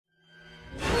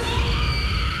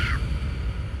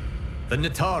The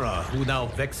Nitara who now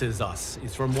vexes us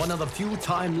is from one of the few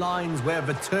timelines where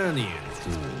Veternians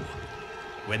rule.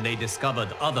 When they discovered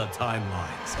other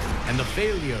timelines, and the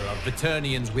failure of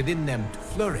Veternians within them to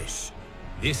flourish,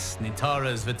 this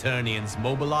Nitara's Veternians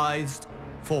mobilized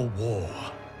for war.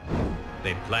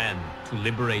 They plan to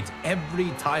liberate every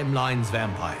timeline's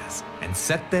vampires and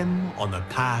set them on a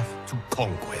path to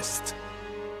conquest.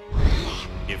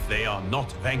 If they are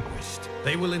not vanquished,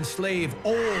 they will enslave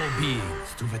all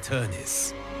beings to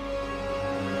Veternis.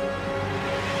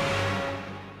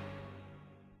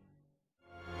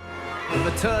 The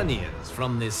Veternians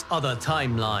from this other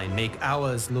timeline make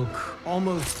ours look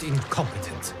almost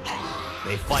incompetent.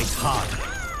 They fight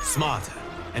harder, smarter,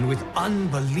 and with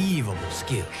unbelievable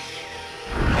skill.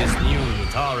 This new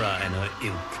Nitara and her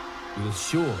ilk will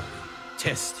surely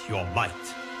test your might.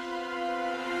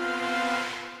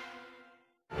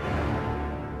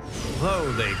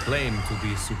 Though they claim to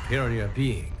be superior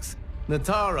beings,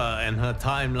 Nitara and her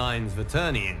timeline's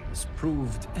Veternians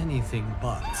proved anything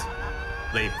but.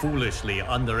 They foolishly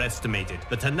underestimated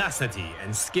the tenacity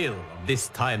and skill of this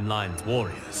timeline's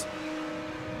warriors.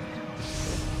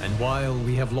 And while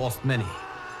we have lost many,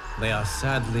 they are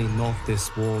sadly not this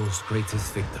war's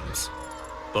greatest victims.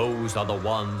 Those are the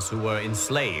ones who were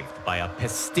enslaved by a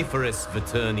pestiferous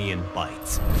Veternian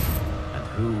bite, and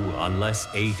who, unless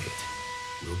aided,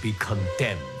 will be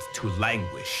condemned to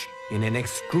languish in an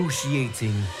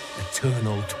excruciating,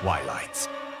 eternal twilight.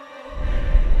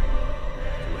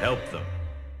 To help them,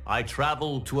 I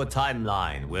travel to a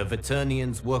timeline where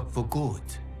Veternians work for good,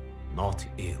 not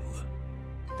ill.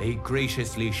 They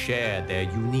graciously share their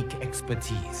unique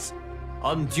expertise,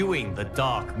 undoing the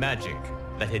dark magic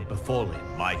that had befallen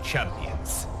my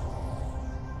champions.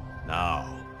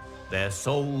 Now, their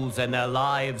souls and their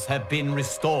lives have been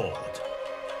restored.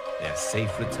 Their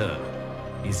safe return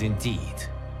is indeed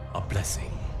a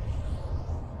blessing.